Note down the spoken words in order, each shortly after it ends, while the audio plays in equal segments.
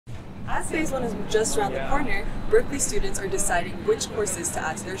As Phase 1 is just around the corner, Berkeley students are deciding which courses to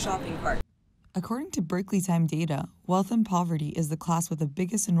add to their shopping cart. According to Berkeley Time data, Wealth and Poverty is the class with the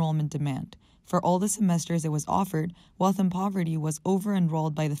biggest enrollment demand. For all the semesters it was offered, Wealth and Poverty was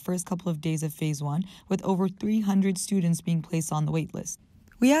over-enrolled by the first couple of days of Phase 1, with over 300 students being placed on the waitlist.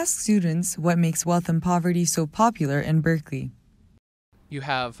 We asked students what makes Wealth and Poverty so popular in Berkeley. You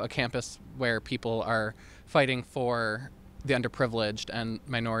have a campus where people are fighting for the underprivileged and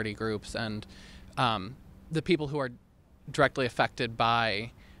minority groups and the people who are directly affected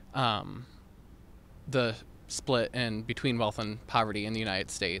by the split in between wealth and poverty in the United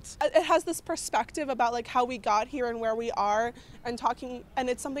States. It has this perspective about like how we got here and where we are, and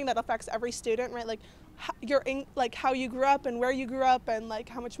it's something that affects every student, right? Like how you grew up and where you grew up and like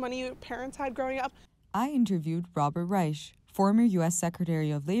how much money your parents had growing up. I interviewed Robert Reich, former U.S.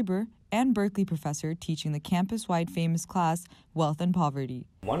 Secretary of Labor and Berkeley professor teaching the campus-wide famous class, Wealth and Poverty.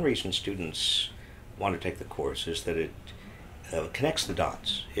 One reason students want to take the course is that it connects the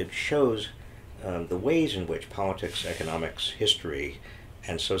dots. It shows the ways in which politics, economics, history,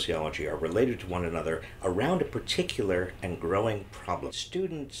 and sociology are related to one another around a particular and growing problem.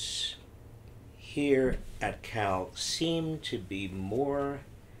 Students here at Cal seem to be more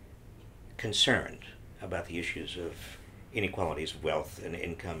concerned about the issues of inequalities of wealth and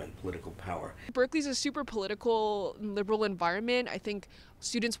income and political power. Berkeley's a super political, liberal environment. I think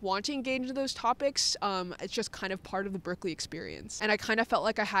students want to engage in those topics. It's just kind of part of the Berkeley experience. And I kind of felt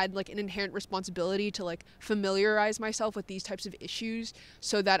like I had like an inherent responsibility to like familiarize myself with these types of issues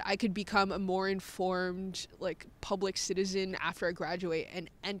so that I could become a more informed like public citizen after I graduate and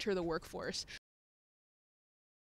enter the workforce.